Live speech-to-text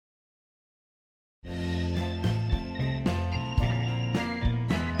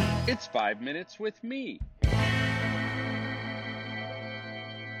It's 5 minutes with me.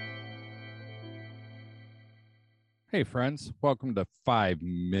 Hey, friends. Welcome to 5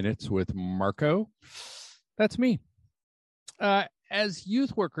 Minutes with Marco. That's me. As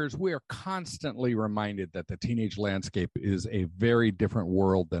youth workers, we are constantly reminded that the teenage landscape is a very different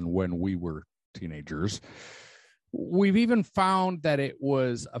world than when we were teenagers. We've even found that what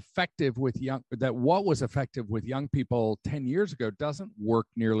was effective with young people 10 years ago doesn't work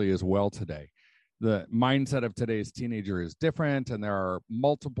nearly as well today. The mindset of today's teenager is different, and there are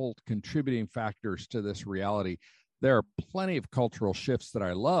multiple contributing factors to this reality. There are plenty of cultural shifts that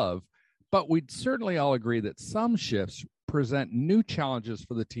I love, but we'd certainly all agree that some shifts present new challenges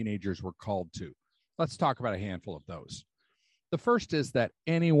for the teenagers we're called to. Let's talk about a handful of those. The first is that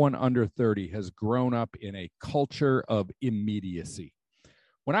anyone under 30 has grown up in a culture of immediacy.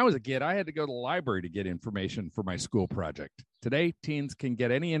 When I was a kid, I had to go to the library to get information for my school project. Today, teens can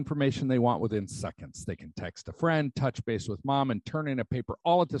get any information they want within seconds. They can text a friend, touch base with mom, and turn in a paper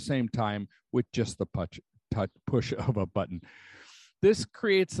all at the same time with just the push of a button. This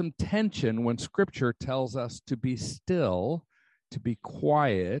creates some tension when Scripture tells us to be still, to be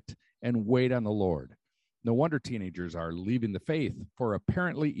quiet, and wait on the Lord. No wonder teenagers are leaving the faith for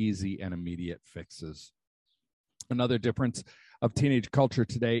apparently easy and immediate fixes. Another difference of teenage culture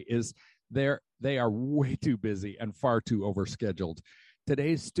today is they are way too busy and far too overscheduled.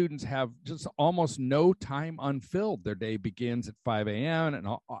 Today's students have just almost no time unfilled. Their day begins at 5 a.m.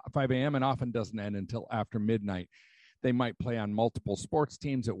 and often doesn't end until after midnight. They might play on multiple sports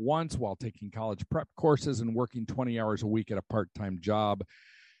teams at once while taking college prep courses and working 20 hours a week at a part-time job.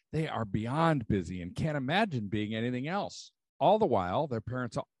 They are beyond busy and can't imagine being anything else. All the while, their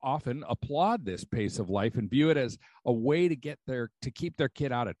parents often applaud this pace of life and view it as a way to keep their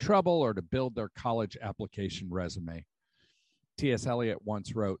kid out of trouble or to build their college application resume. T.S. Eliot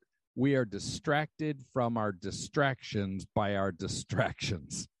once wrote, "We are distracted from our distractions by our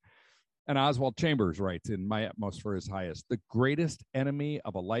distractions." And Oswald Chambers writes in My Utmost for His Highest, "The greatest enemy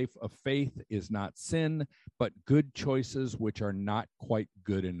of a life of faith is not sin, but good choices which are not quite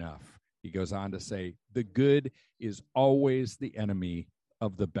good enough." He goes on to say, "The good is always the enemy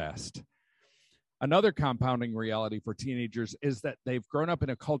of the best." Another compounding reality for teenagers is that they've grown up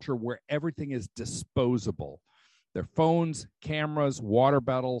in a culture where everything is disposable. Their phones, cameras, water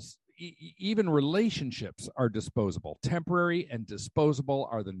bottles, even relationships are disposable. Temporary and disposable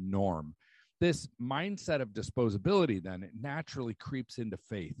are the norm. This mindset of disposability then naturally creeps into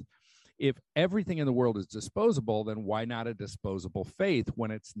faith. If everything in the world is disposable, then why not a disposable faith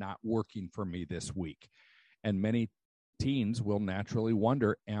when it's not working for me this week? And many teens will naturally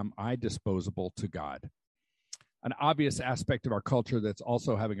wonder, am I disposable to God? An obvious aspect of our culture that's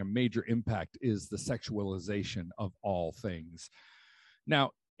also having a major impact is the sexualization of all things.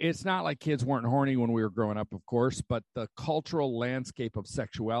 Now, it's not like kids weren't horny when we were growing up, of course, but the cultural landscape of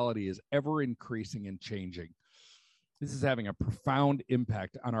sexuality is ever increasing and changing. This is having a profound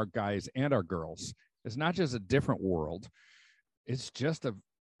impact on our guys and our girls. It's not just a different world. It's just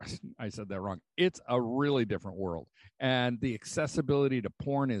I said that wrong. It's a really different world. And the accessibility to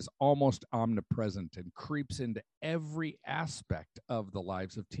porn is almost omnipresent and creeps into every aspect of the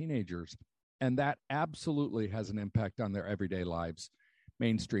lives of teenagers. And that absolutely has an impact on their everyday lives.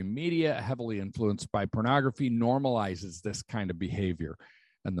 Mainstream media, heavily influenced by pornography, normalizes this kind of behavior.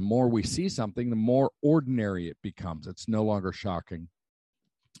 And the more we see something, the more ordinary it becomes. It's no longer shocking.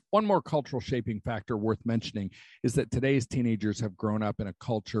 One more cultural shaping factor worth mentioning is that today's teenagers have grown up in a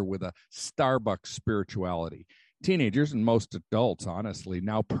culture with a Starbucks spirituality. Teenagers, and most adults, honestly,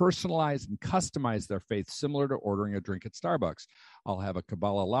 now personalize and customize their faith similar to ordering a drink at Starbucks. I'll have a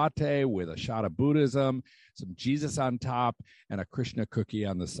Kabbalah latte with a shot of Buddhism, some Jesus on top, and a Krishna cookie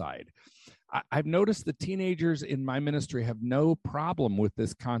on the side. I've noticed the teenagers in my ministry have no problem with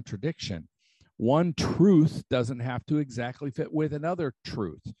this contradiction. One truth doesn't have to exactly fit with another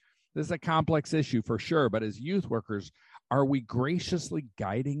truth. This is a complex issue for sure, but as youth workers, are we graciously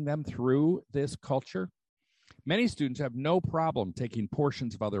guiding them through this culture? Many students have no problem taking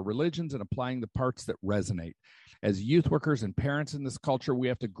portions of other religions and applying the parts that resonate. As youth workers and parents in this culture, we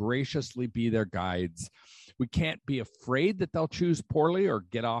have to graciously be their guides. We can't be afraid that they'll choose poorly or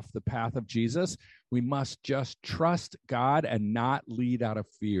get off the path of Jesus. We must just trust God and not lead out of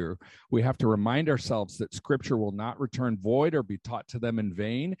fear. We have to remind ourselves that Scripture will not return void or be taught to them in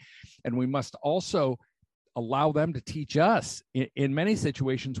vain. And we must also allow them to teach us. In many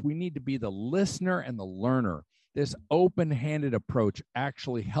situations, we need to be the listener and the learner. This open-handed approach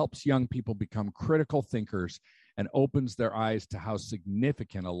actually helps young people become critical thinkers and opens their eyes to how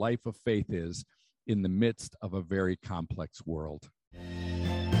significant a life of faith is in the midst of a very complex world.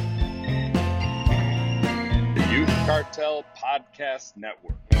 Youth Cartel Podcast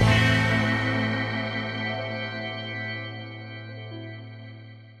Network.